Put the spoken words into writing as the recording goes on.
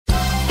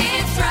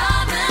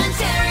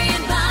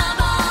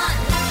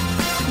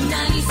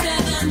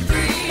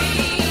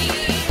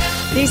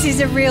This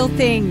is a real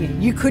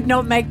thing. You could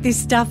not make this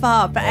stuff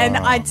up. And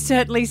I'd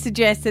certainly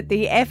suggest that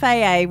the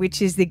FAA, which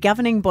is the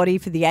governing body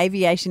for the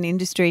aviation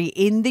industry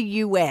in the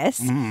US,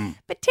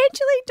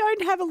 potentially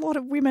don't have a lot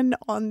of women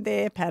on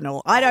their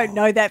panel. I don't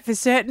know that for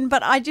certain,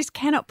 but I just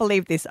cannot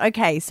believe this.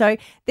 Okay, so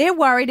they're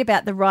worried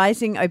about the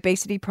rising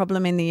obesity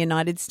problem in the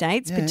United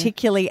States,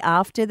 particularly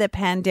after the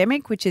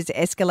pandemic, which has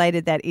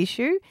escalated that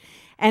issue.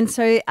 And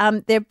so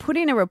they're put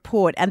in a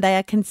report and they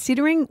are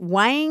considering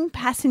weighing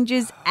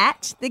passengers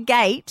at the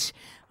gate,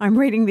 I'm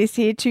reading this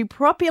here, to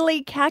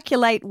properly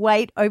calculate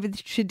weight over the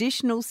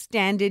traditional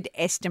standard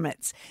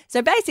estimates.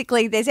 So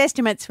basically there's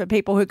estimates for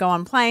people who go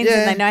on planes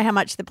and they know how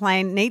much the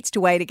plane needs to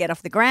weigh to get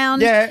off the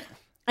ground. Yeah.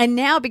 And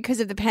now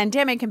because of the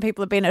pandemic and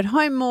people have been at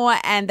home more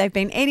and they've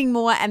been eating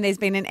more and there's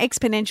been an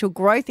exponential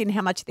growth in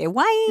how much they're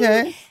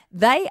weighing,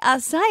 they are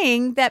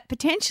saying that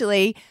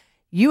potentially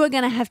you are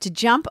going to have to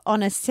jump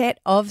on a set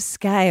of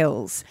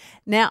scales.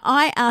 Now,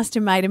 I asked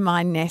a mate of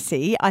mine,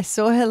 Nessie. I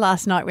saw her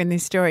last night when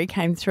this story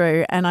came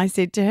through and I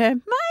said to her,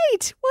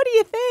 mate, what do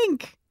you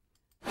think?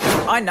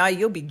 I know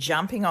you'll be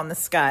jumping on the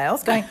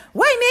scales going,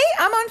 weigh me,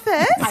 I'm on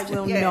first. I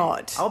will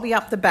not. I'll be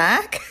up the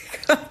back.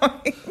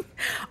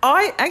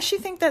 I actually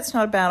think that's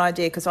not a bad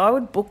idea because I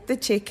would book the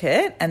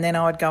ticket and then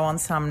I would go on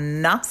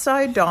some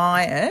nutso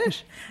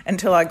diet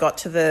until I got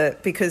to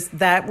because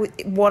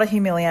what a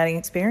humiliating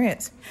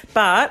experience.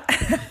 But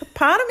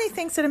part of me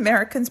thinks that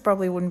Americans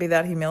probably wouldn't be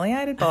that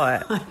humiliated by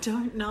it. I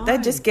don't know.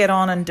 They'd just get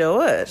on and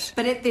do it.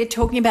 But they're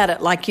talking about it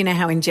like, you know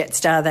how in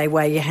Jetstar they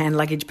weigh your hand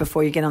luggage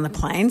before you get on the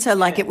plane. So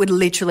like it would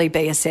literally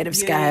be a set of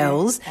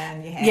scales.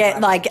 And your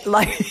hand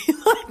luggage.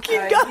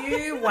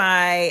 You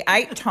weigh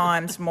 8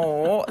 times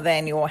more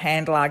than your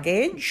hand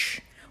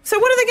luggage. So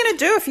what are they going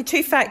to do if you're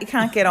too fat you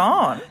can't get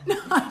on? No,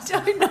 I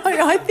don't know.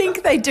 I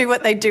think they do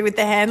what they do with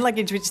the hand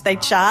luggage, which they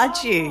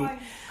charge you. Oh, my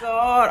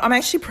God. I'm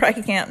actually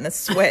breaking out in a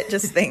sweat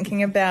just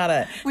thinking about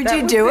it. Would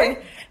you do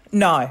it?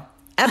 No.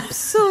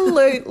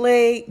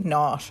 Absolutely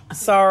not.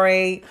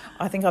 Sorry.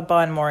 I think I'd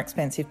buy a more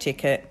expensive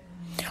ticket.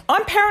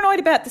 I'm paranoid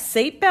about the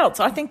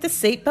seatbelts. I think the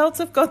seatbelts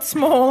have got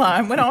smaller.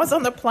 And when I was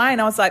on the plane,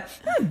 I was like,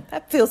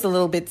 that feels a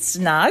little bit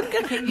snug.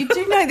 You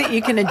do know that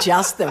you can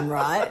adjust them,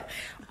 right?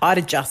 I'd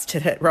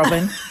adjusted it,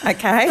 Robin,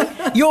 okay?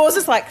 Yours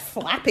is like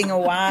flapping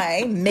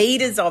away,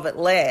 metres of it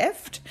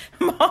left.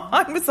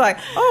 Mine was like,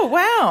 oh,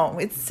 wow,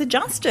 it's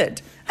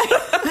adjusted.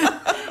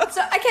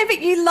 So, okay,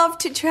 but you love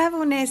to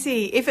travel,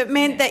 Nessie. If it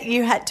meant that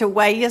you had to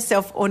weigh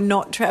yourself or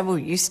not travel,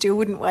 you still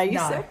wouldn't weigh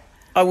yourself?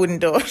 I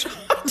wouldn't do it.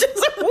 I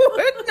just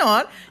would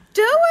not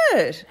do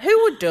it.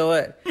 Who would do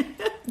it?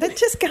 That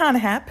just can't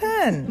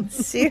happen.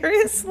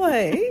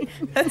 Seriously.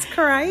 That's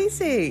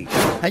crazy.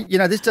 Hey,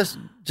 this does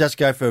just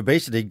go for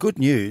obesity. Good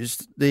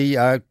news.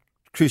 The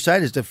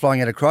Crusaders are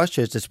flying out of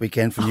Christchurch this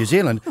weekend from New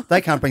Zealand. They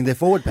can't bring their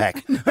forward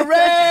pack.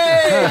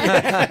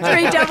 Hooray!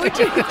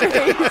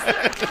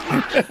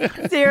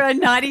 3223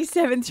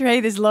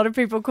 0973. There's a lot of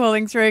people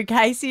calling through.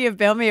 Casey of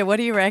Belmere, what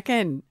do you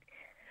reckon?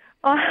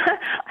 Oh,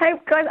 hey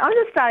guys, I'm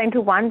just starting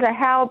to wonder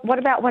what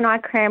about when I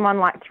cram on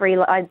like 3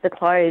 loads of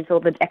clothes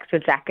or the extra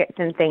jackets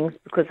and things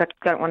because I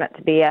don't want it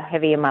to be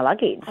heavy in my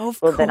luggage.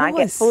 Of Well, course. then I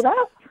get pulled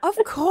up. Of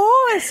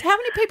course. How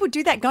many people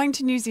do that going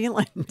to New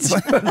Zealand?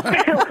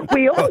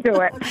 We all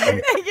do it.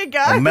 There you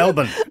go. Or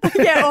Melbourne.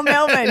 Yeah, or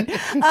Melbourne.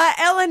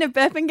 Ellen of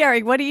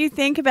Burpengary, what do you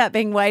think about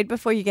being weighed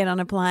before you get on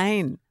a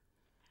plane?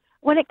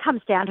 When it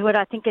comes down to it,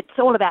 I think it's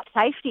all about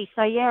safety.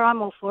 So, yeah,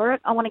 I'm all for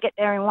it. I want to get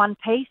there in one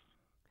piece.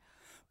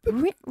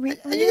 Really?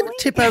 Are you going to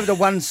tip over to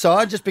one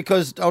side just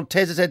because old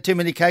Tez has had too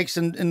many cakes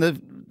in the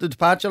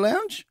departure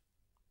lounge?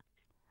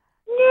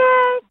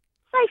 Yeah,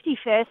 safety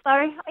first,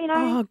 though.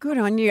 Oh, good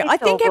on you.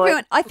 It's all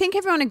good. I think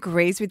everyone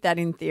agrees with that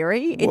in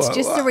theory. It's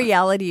just the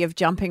reality of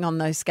jumping on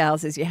those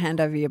scales as you hand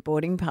over your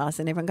boarding pass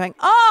and everyone going,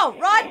 oh,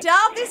 right, Dale,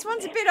 this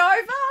one's a bit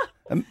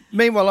over.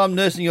 Meanwhile, I'm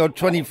nursing your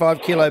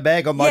 25-kilo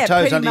bag on my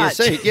toes under your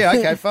seat. Yeah,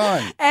 okay,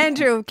 fine.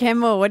 Andrew of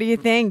Kenmore, what do you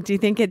think? Do you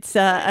think it's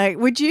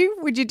would you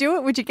do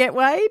it? Would you get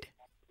weighed?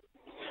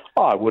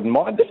 I wouldn't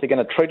mind if they're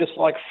going to treat us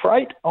like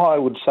freight. I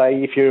would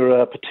say if you're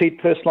a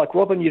petite person like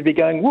Robin, you'd be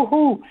going,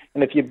 woohoo.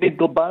 And if you're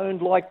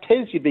big-boned like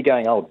Tez, you'd be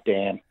going, oh,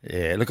 damn.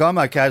 Yeah, look, I'm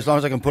okay as long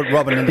as I can put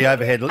Robin in the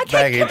overhead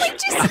baggage. Can we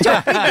just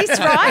stop with this,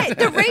 right?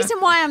 The reason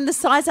why I'm the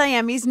size I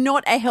am is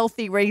not a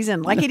healthy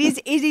reason. Like it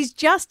is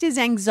just as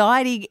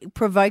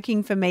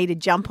anxiety-provoking for me to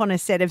jump on a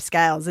set of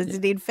scales as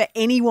it did for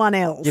anyone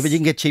else. Yeah, but you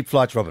can get cheap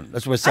flights, Robin.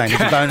 That's what we're saying.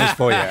 It's a bonus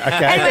for you,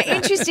 okay? Anyway,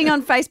 interesting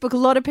on Facebook, a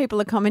lot of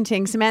people are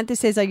commenting. Samantha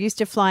says, I used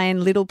to fly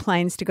in little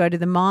planes to go to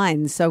the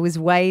mines, so was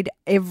weighed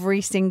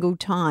every single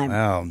time.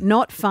 Wow.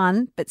 Not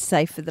fun, but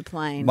safe for the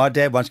plane. My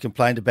dad once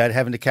complained about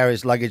having to carry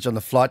his luggage on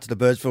the flight to the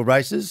Birdsville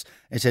races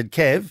and said,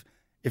 Kev,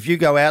 if you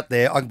go out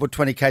there, I can put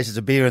 20 cases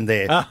of beer in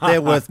there.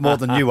 They're worth more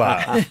than you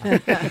are.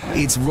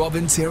 It's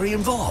Robin, Terry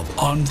and Bob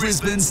on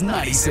Brisbane's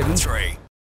 97.3.